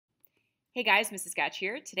Hey guys, Mrs. Gatch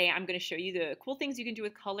here. Today I'm going to show you the cool things you can do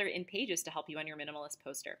with color in Pages to help you on your minimalist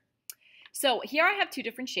poster. So here I have two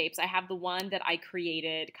different shapes. I have the one that I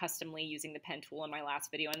created customly using the pen tool in my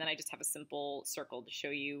last video, and then I just have a simple circle to show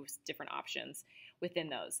you different options within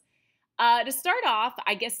those. To start off,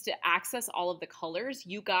 I guess to access all of the colors,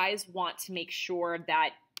 you guys want to make sure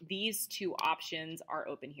that these two options are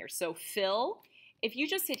open here. So fill, if you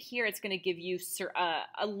just hit here, it's going to give you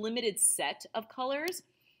a limited set of colors.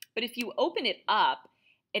 But if you open it up,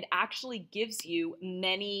 it actually gives you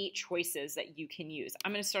many choices that you can use.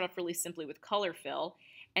 I'm going to start off really simply with color fill,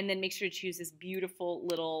 and then make sure to choose this beautiful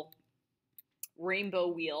little rainbow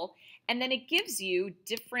wheel. And then it gives you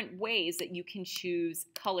different ways that you can choose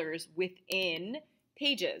colors within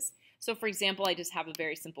Pages. So for example, I just have a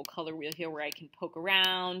very simple color wheel here where I can poke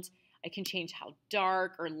around. I can change how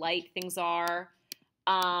dark or light things are.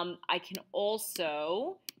 I can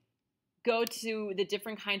also go to the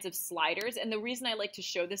different kinds of sliders. And the reason I like to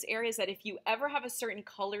show this area is that if you ever have a certain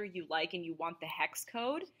color you like and you want the hex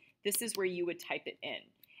code, this is where you would type it in.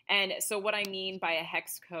 And so what I mean by a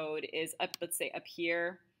hex code is, let's say up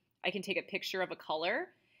here, I can take a picture of a color.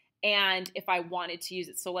 And if I wanted to use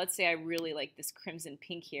it, so let's say I really like this crimson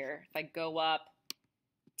pink here. If I go up,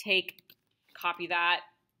 copy that,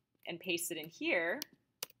 and paste it in here,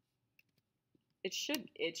 it should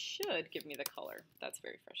give me the color. That's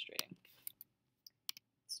very frustrating.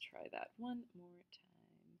 Let's try that one more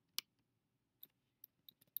time.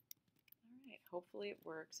 All right, hopefully it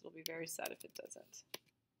works. It'll be very sad if it doesn't.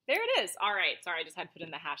 There it is. All right, sorry, I just had to put in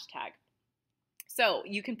the hashtag. So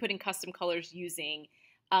you can put in custom colors using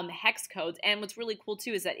hex codes. And what's really cool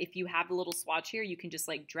too is that if you have the little swatch here, you can just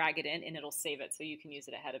like drag it in and it'll save it so you can use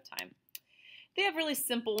it ahead of time. They have really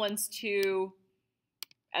simple ones too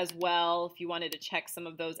as well. If you wanted to check some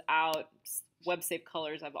of those out, web save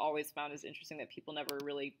colors I've always found is interesting that people never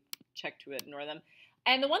really check to ignore them.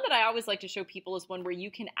 And the one that I always like to show people is one where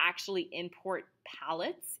you can actually import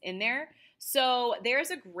palettes in there. So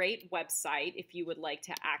there's a great website if you would like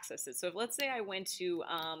to access it. So if, let's say I went to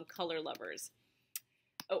Color Lovers.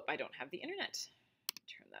 Oh, I don't have the internet.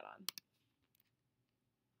 Turn that on.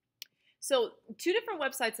 So two different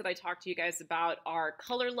websites that I talked to you guys about are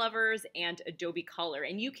Color Lovers and Adobe Color.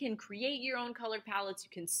 And you can create your own color palettes.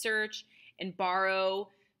 You can search and borrow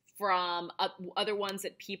from other ones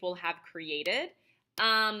that people have created.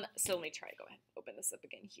 So let me try to go ahead and open this up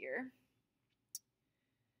again here.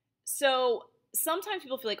 So sometimes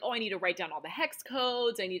people feel like, oh, I need to write down all the hex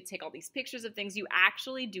codes. I need to take all these pictures of things. You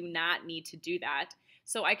actually do not need to do that.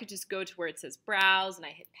 So I could just go to where it says Browse and I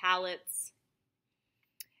hit Palettes.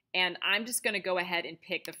 And I'm just going to go ahead and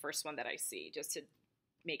pick the first one that I see just to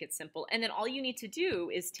make it simple. And then all you need to do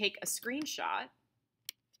is take a screenshot.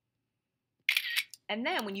 And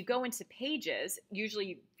then when you go into Pages, usually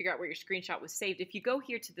you figure out where your screenshot was saved. If you go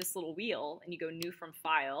here to this little wheel and you go New from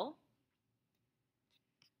File,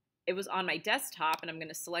 it was on my desktop and I'm going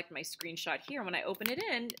to select my screenshot here. When I open it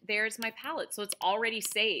in, there's my palette. So it's already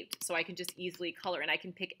saved. So I can just easily color and I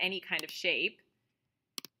can pick any kind of shape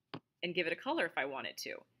and give it a color if I wanted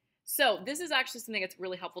to. So this is actually something that's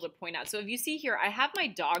really helpful to point out. So if you see here, I have my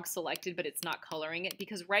dog selected, but it's not coloring it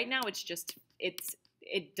because right now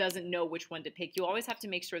it doesn't know which one to pick. You always have to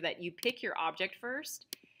make sure that you pick your object first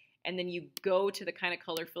and then you go to the kind of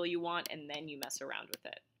color fill you want and then you mess around with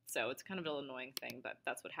it. So it's kind of an annoying thing, but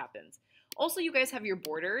that's what happens. Also, you guys have your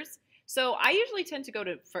borders. So I usually tend to go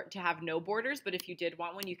to have no borders, but if you did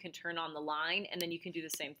want one, you can turn on the line and then you can do the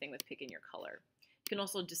same thing with picking your color. You can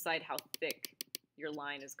also decide how thick your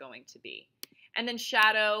line is going to be. And then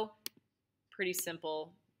shadow, pretty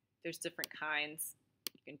simple. There's different kinds.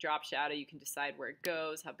 You can drop shadow, you can decide where it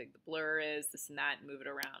goes, how big the blur is, this and that, and move it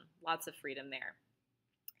around. Lots of freedom there.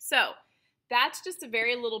 So that's just a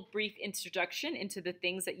very little brief introduction into the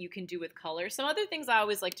things that you can do with color. Some other things I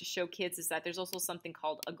always like to show kids is that there's also something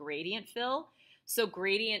called a gradient fill. So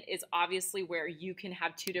gradient is obviously where you can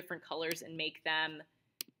have two different colors and make them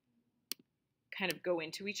kind of go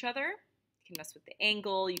into each other. You can mess with the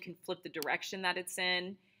angle, you can flip the direction that it's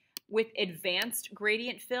in. With advanced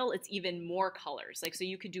gradient fill, it's even more colors. Like, so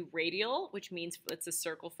you could do radial, which means it's a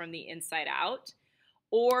circle from the inside out,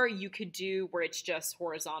 or you could do where it's just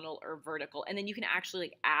horizontal or vertical, and then you can actually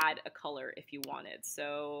like add a color if you wanted.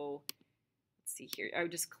 So let's see here, I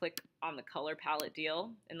would just click on the color palette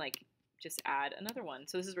deal and like just add another one.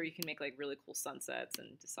 So this is where you can make like really cool sunsets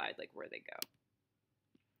and decide like where they go.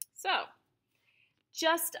 So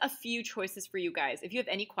just a few choices for you guys. If you have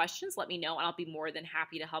any questions, let me know and I'll be more than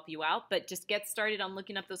happy to help you out. But just get started on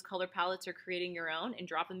looking up those color palettes or creating your own and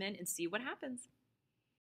drop them in and see what happens.